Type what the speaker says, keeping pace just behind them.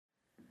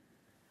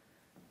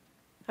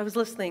I was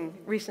listening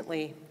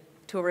recently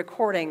to a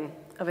recording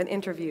of an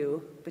interview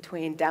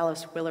between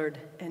Dallas Willard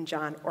and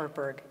John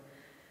Ortberg.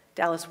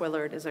 Dallas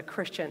Willard is a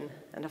Christian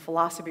and a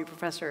philosophy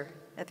professor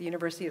at the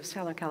University of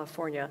Southern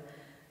California.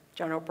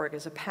 John Ortberg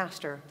is a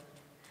pastor.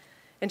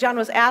 And John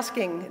was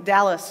asking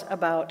Dallas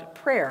about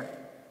prayer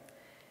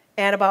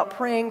and about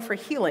praying for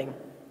healing.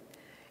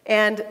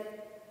 And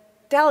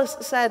Dallas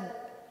said,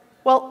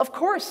 well, of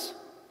course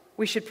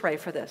we should pray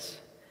for this.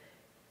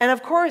 And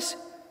of course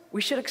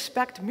we should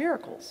expect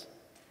miracles.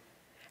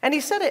 And he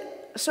said it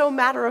so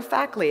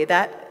matter-of-factly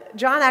that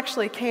John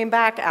actually came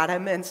back at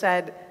him and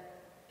said,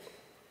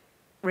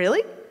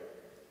 really?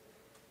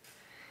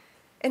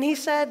 And he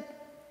said,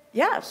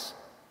 yes,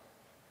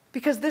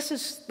 because this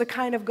is the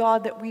kind of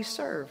God that we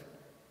serve.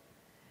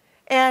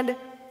 And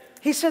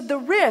he said the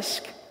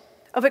risk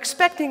of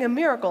expecting a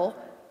miracle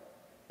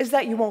is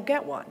that you won't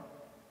get one.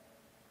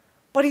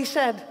 But he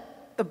said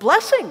the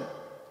blessing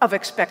of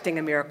expecting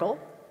a miracle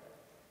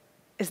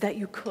is that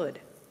you could.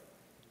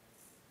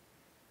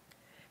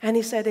 And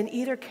he said, in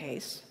either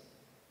case,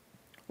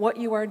 what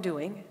you are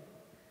doing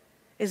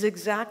is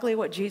exactly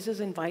what Jesus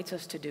invites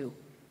us to do.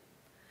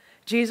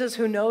 Jesus,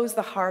 who knows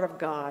the heart of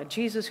God,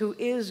 Jesus, who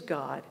is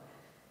God,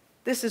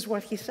 this is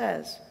what he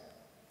says.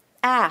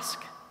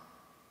 Ask,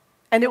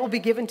 and it will be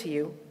given to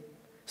you.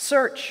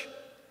 Search,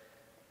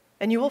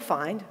 and you will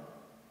find.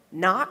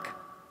 Knock,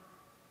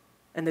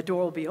 and the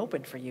door will be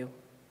opened for you.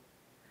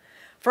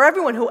 For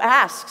everyone who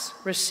asks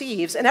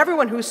receives, and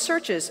everyone who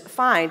searches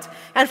finds,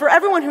 and for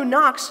everyone who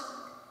knocks,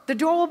 the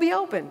door will be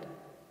opened.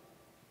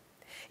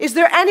 Is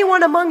there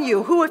anyone among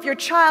you who, if your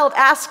child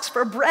asks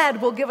for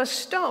bread, will give a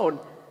stone?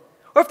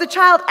 Or if the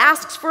child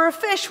asks for a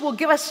fish, will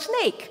give a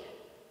snake?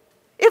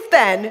 If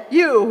then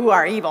you, who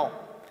are evil,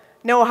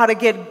 know how to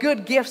give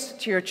good gifts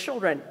to your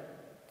children,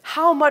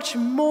 how much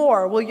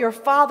more will your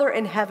Father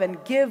in heaven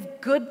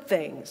give good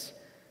things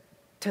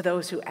to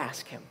those who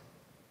ask him?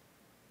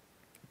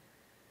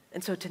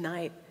 And so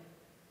tonight,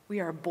 we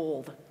are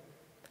bold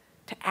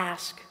to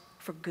ask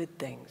for good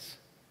things.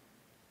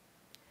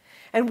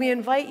 And we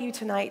invite you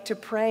tonight to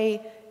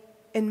pray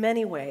in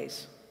many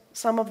ways.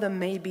 Some of them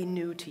may be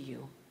new to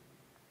you.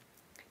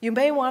 You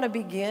may want to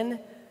begin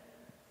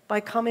by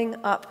coming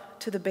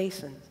up to the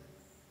basin.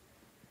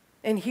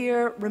 And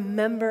here,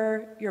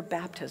 remember your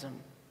baptism.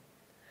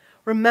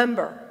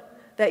 Remember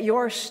that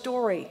your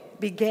story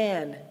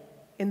began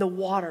in the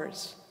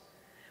waters,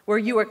 where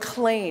you were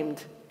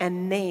claimed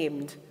and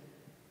named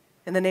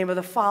in the name of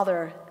the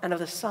Father and of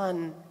the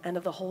Son and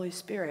of the Holy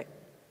Spirit.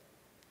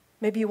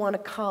 Maybe you want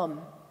to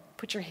come,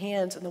 put your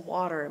hands in the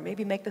water,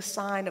 maybe make the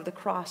sign of the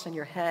cross on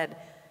your head,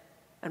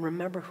 and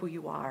remember who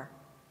you are.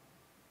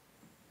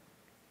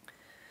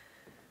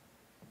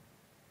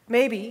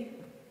 Maybe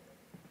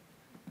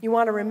you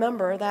want to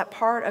remember that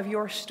part of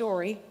your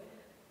story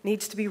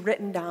needs to be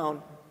written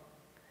down.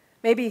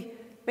 Maybe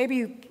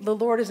the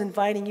Lord is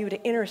inviting you to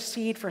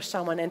intercede for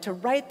someone and to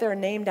write their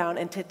name down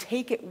and to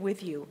take it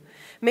with you.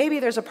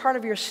 Maybe there's a part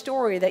of your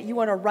story that you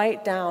want to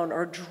write down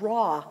or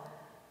draw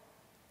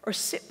or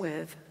sit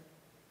with.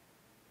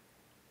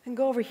 And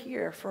go over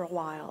here for a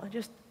while and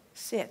just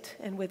sit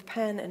and with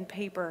pen and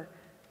paper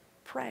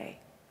pray.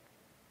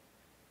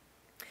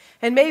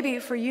 And maybe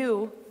for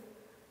you,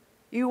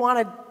 you want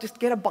to just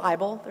get a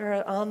Bible.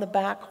 They're on the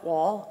back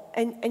wall.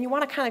 And you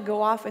want to kind of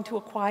go off into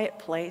a quiet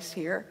place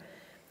here.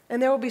 And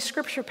there will be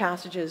scripture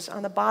passages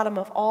on the bottom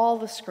of all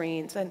the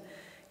screens. And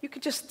you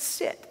could just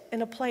sit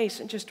in a place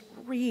and just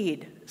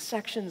read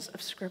sections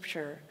of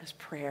scripture as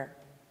prayer.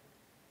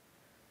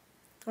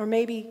 Or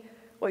maybe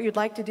what you'd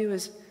like to do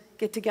is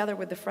get together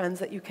with the friends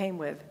that you came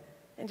with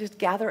and just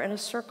gather in a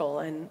circle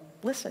and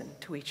listen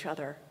to each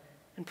other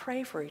and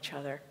pray for each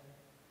other.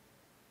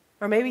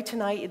 Or maybe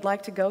tonight you'd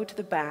like to go to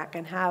the back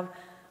and have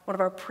one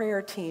of our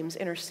prayer teams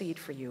intercede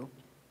for you.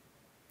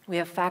 We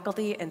have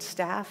faculty and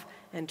staff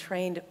and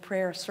trained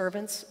prayer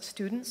servants,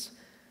 students,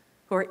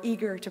 who are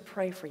eager to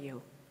pray for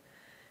you.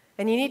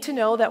 And you need to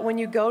know that when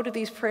you go to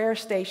these prayer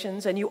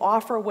stations and you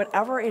offer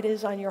whatever it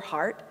is on your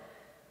heart,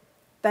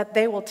 that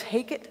they will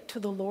take it to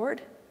the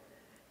Lord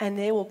and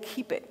they will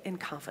keep it in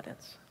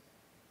confidence.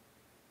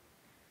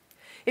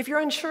 If you're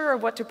unsure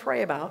of what to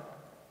pray about,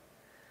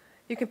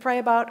 you can pray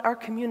about our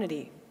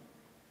community.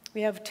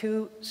 We have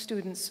 2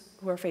 students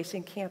who are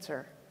facing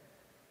cancer,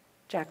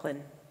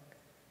 Jacqueline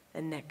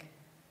and Nick.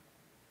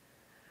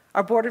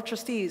 Our board of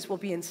trustees will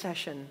be in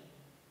session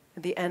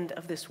at the end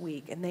of this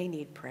week, and they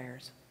need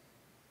prayers.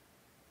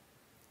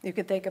 You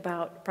can think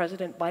about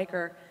President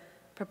Biker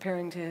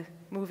preparing to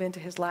move into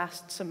his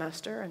last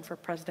semester, and for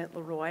President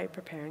Leroy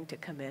preparing to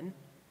come in.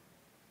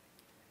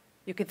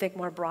 You can think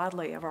more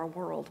broadly of our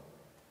world.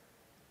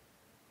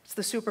 It's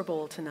the Super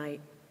Bowl tonight.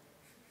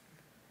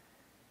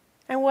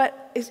 And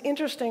what is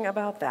interesting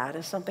about that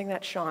is something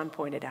that Sean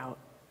pointed out,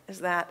 is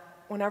that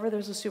whenever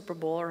there's a Super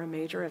Bowl or a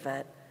major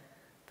event,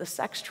 the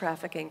sex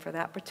trafficking for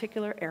that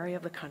particular area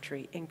of the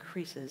country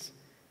increases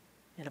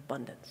in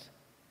abundance.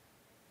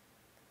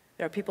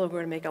 There are people who are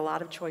going to make a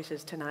lot of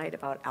choices tonight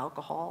about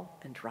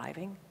alcohol and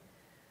driving,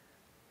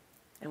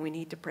 and we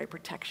need to pray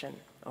protection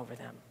over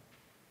them.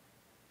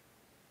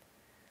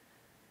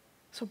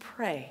 So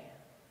pray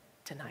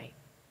tonight.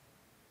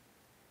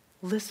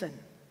 Listen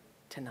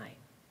tonight.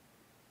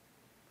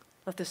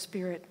 Let the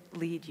Spirit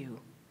lead you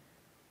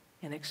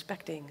in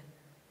expecting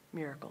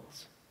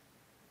miracles.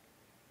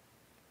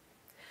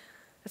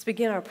 Let's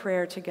begin our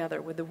prayer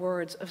together with the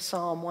words of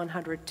Psalm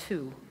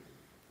 102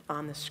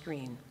 on the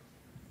screen.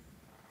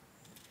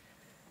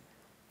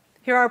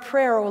 Hear our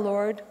prayer, O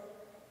Lord.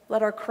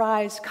 Let our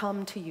cries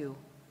come to you.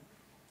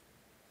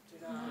 Do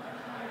not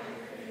hide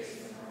your face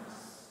from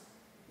us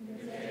in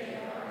the day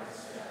of our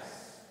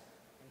distress.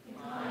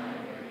 Incline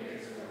your ear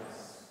to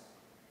us.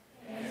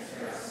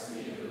 Answer us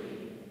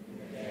speedily in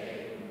the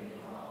day when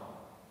we call.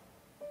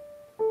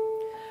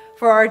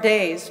 For our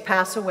days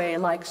pass away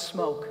like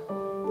smoke.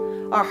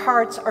 Our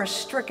hearts are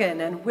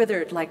stricken and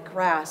withered like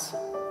grass.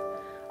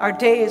 Our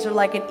days are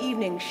like an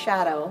evening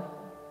shadow.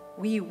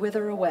 We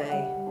wither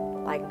away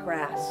like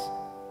grass.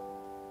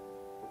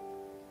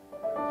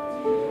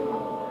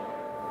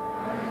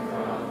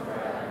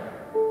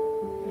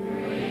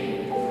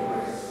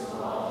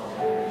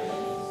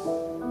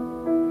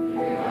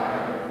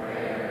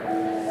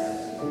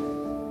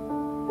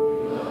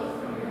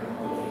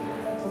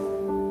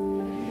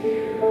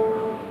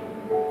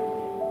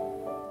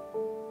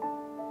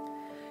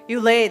 You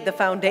laid the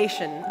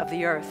foundation of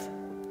the earth.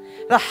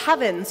 The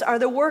heavens are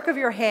the work of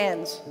your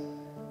hands.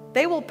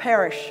 They will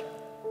perish,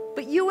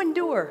 but you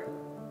endure.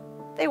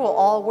 They will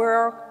all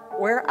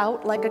wear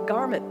out like a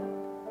garment.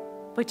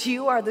 But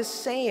you are the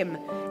same,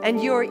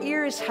 and your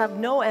years have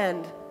no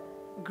end.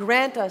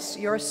 Grant us,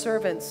 your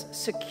servants,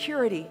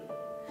 security.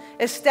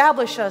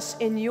 Establish us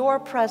in your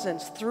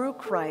presence through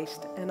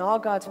Christ. And all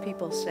God's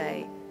people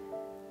say,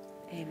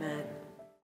 Amen.